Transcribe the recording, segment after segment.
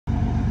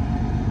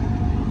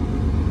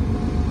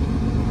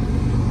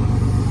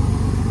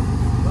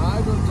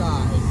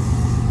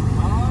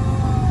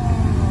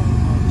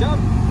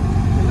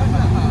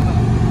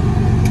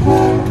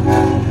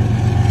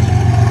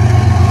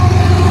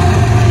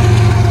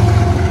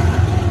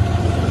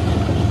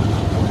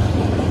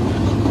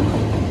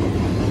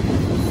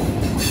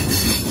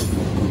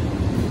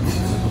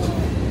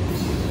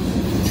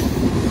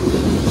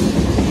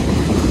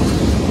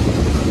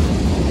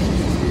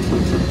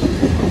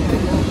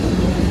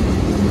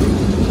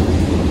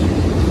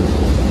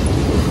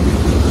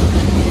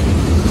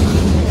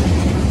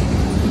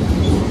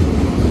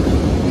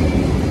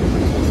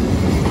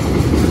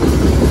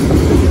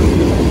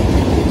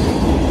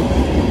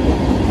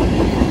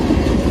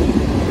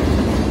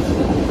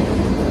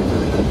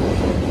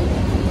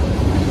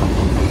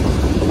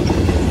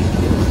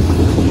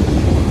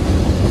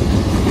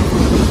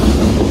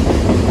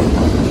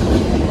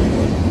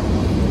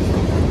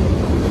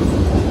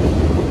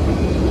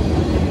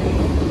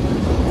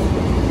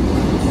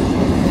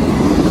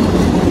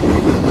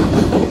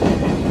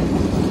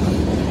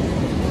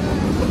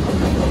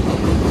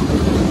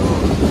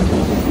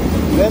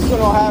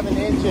will have an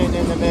engine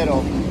in the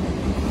middle.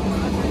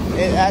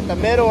 At the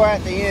middle or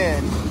at the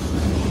end,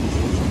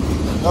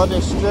 they'll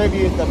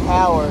distribute the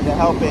power to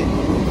help it.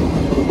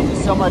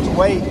 There's so much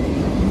weight.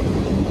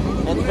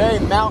 It's very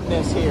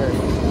mountainous here.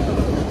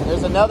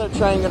 There's another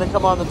train going to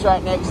come on the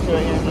track next to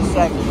it here in just a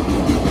second.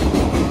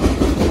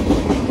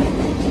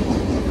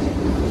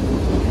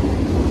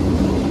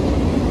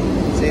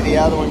 See the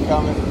other one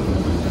coming?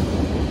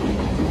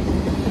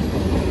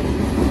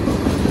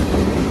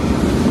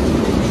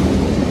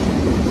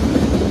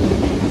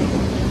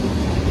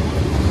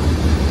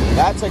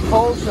 That's a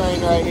coal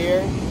train right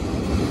here.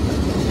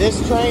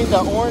 This train,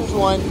 the orange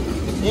one,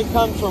 it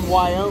comes from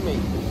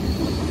Wyoming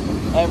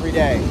every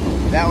day.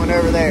 That one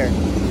over there.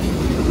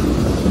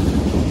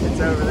 It's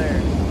over there.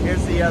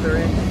 Here's the other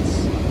engines.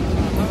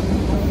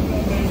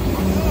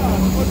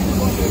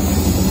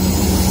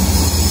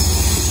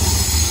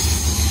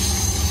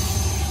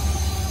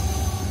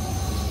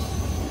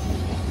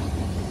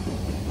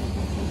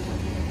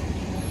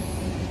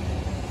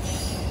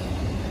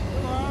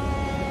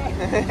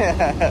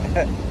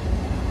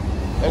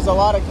 There's a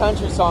lot of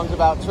country songs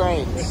about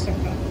trains.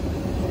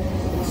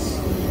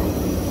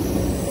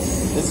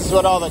 This is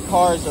what all the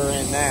cars are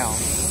in now.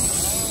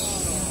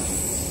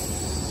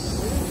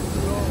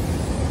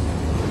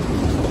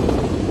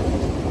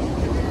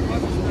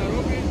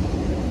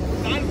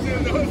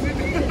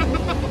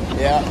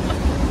 Yeah.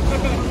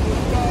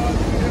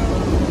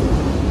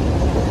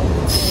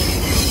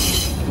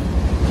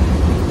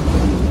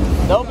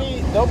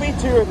 They'll be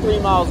 2 or 3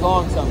 miles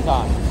long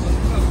sometimes.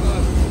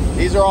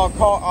 These are all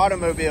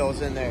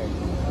automobiles in there.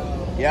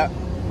 Yep.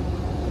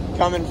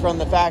 Coming from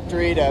the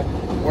factory to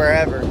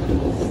wherever.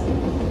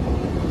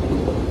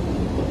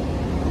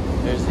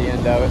 There's the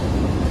end of it.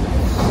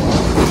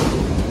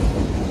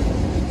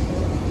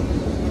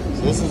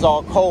 So this is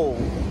all coal.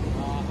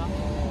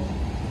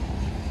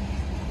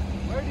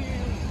 Where do you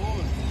use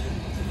coal?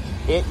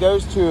 It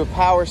goes to a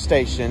power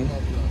station.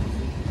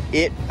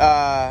 It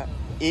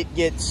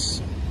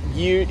gets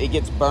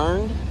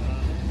burned,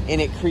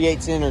 and it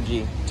creates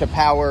energy to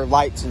power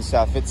lights and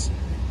stuff. It's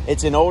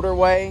an older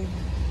way.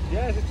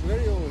 Yes, it's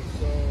very old.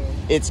 So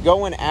it's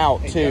going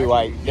out exactly, too.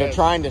 Like they're yes.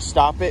 trying to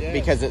stop it Yes.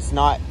 because it's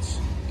not.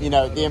 The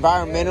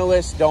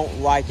environmentalists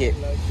don't like it.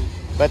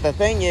 But the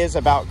thing is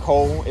about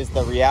coal is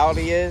the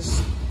reality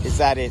is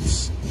that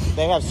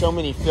they have so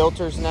many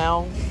filters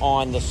now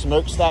on the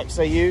smokestacks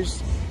they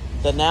use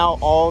that now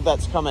all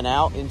that's coming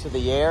out into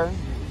the air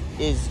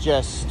is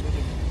just,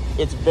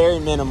 it's very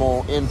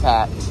minimal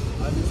impact.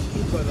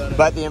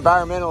 But the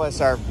environmentalists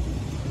are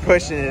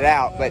pushing it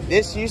out. But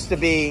this used to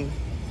be,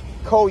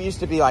 coal used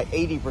to be like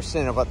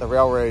 80% of what the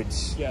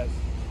railroads yes.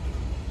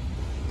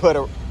 put.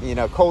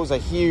 Coal's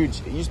it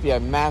used to be a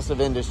massive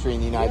industry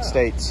in the United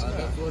States.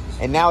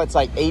 And now it's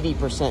like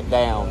 80%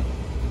 down.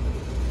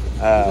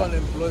 This one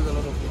employs a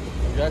lot of people.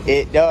 Exactly.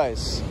 It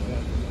does.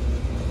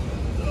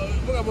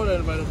 Talk about the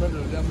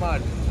environmental, they're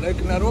mad.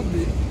 Like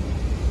Nairobi,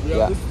 we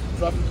have this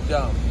traffic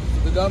jam.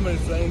 The government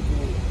is trying to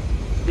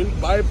build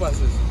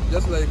bypasses,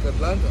 just like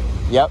Atlanta.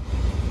 Yep.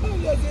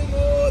 They're saying,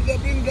 oh, they're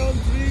bringing down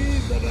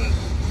trees that are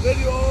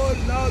very old.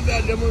 Now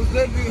they're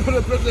demonstrating what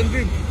the president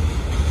did.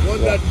 What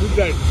that good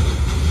guy.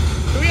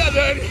 We are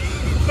ready.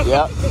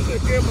 Yep. They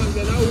came and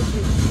they're now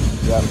looking.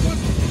 Yep.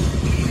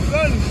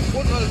 Then,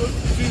 what are those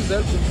trees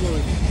helping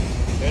doing?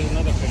 There's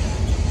another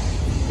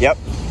thing. Yep.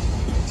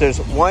 So there's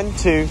 1,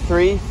 2,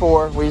 3,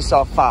 4. We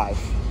saw 5.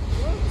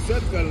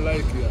 Seth can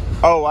like here.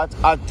 Oh,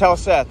 I tell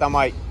Seth, I'm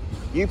like,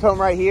 you come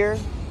right here,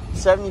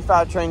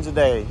 75 trains a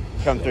day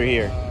come through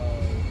here.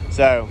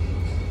 So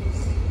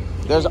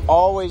there's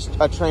always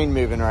a train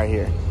moving right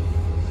here.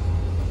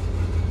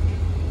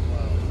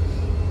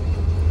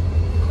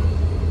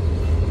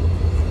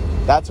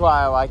 That's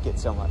why I like it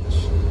so much. I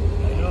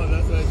know,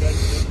 that's why I got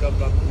to come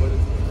back for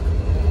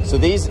it. So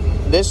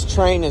this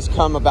train has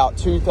come about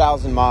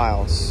 2,000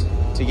 miles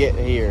to get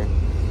here.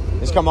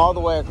 It's come all the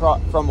way across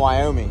from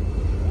Wyoming.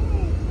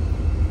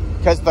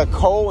 Because the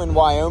coal in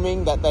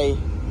Wyoming that they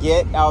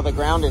get out of the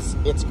ground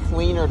it's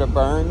cleaner to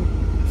burn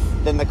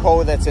than the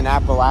coal that's in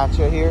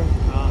Appalachia here.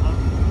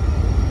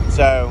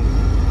 So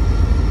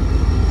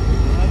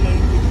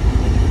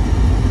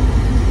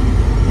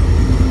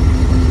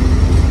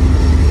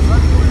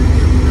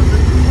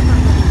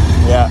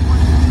yeah.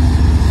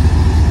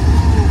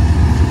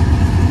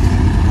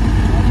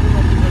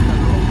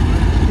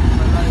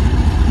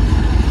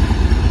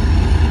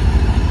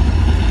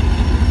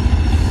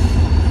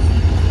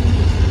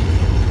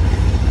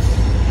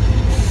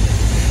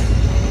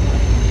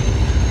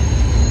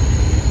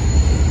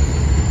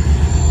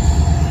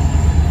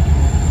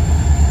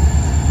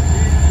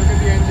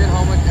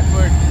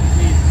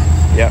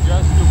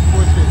 Just to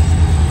push it.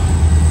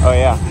 Oh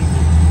yeah.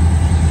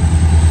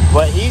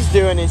 What he's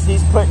doing is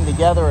he's putting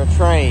together a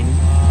train.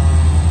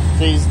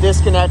 So he's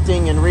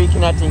disconnecting and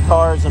reconnecting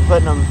cars and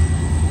putting them,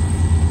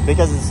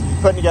 because he's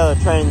putting together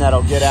a train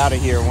that'll get out of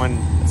here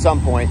at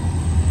some point.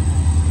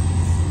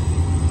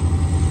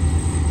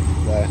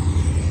 But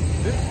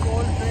This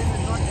coal train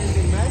is not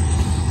ending,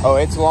 right? oh,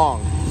 it's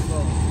long.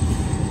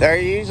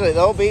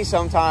 They'll be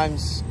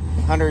sometimes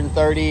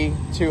 130,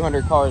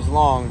 200 cars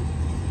long.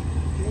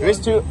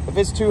 If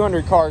it's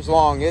 200 cars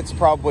long, it's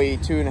probably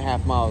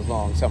 2.5 miles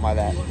long, something like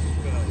that.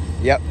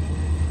 Yep.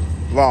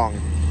 Long.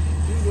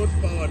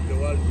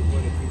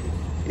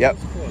 Yep.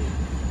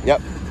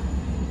 Yep.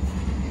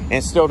 And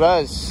it still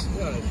does.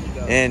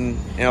 In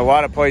a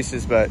lot of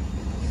places, but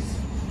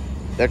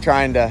they're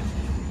trying to,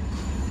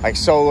 like,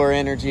 solar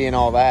energy and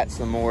all that's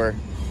the more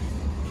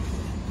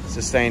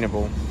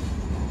sustainable,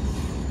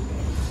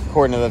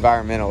 according to the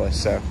environmentalists.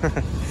 So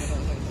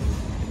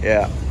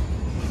yeah,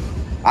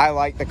 I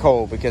like the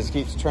coal because it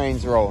keeps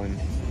trains rolling.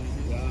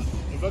 Yeah.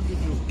 In fact,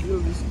 if you kill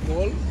this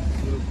coal,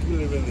 you'll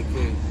kill even the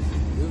train.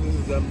 This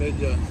is a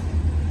major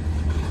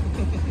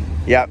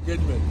yep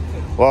engagement.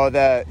 Well,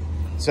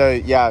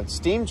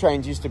 steam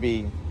trains used to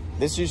be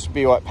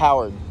what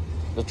powered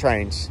the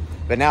trains,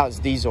 but now it's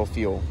diesel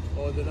fuel.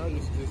 Oh, they now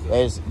use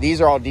diesel.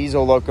 These are all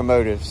diesel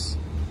locomotives.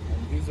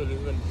 And diesel is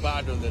even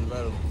bad on the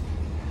environment.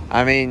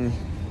 I mean,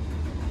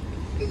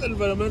 these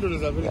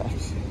environmentalists are very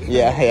juicy.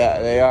 Yeah,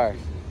 they are.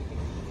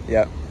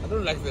 Yep. I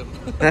don't like them.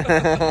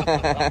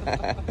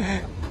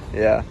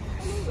 Yeah.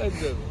 I don't like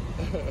them.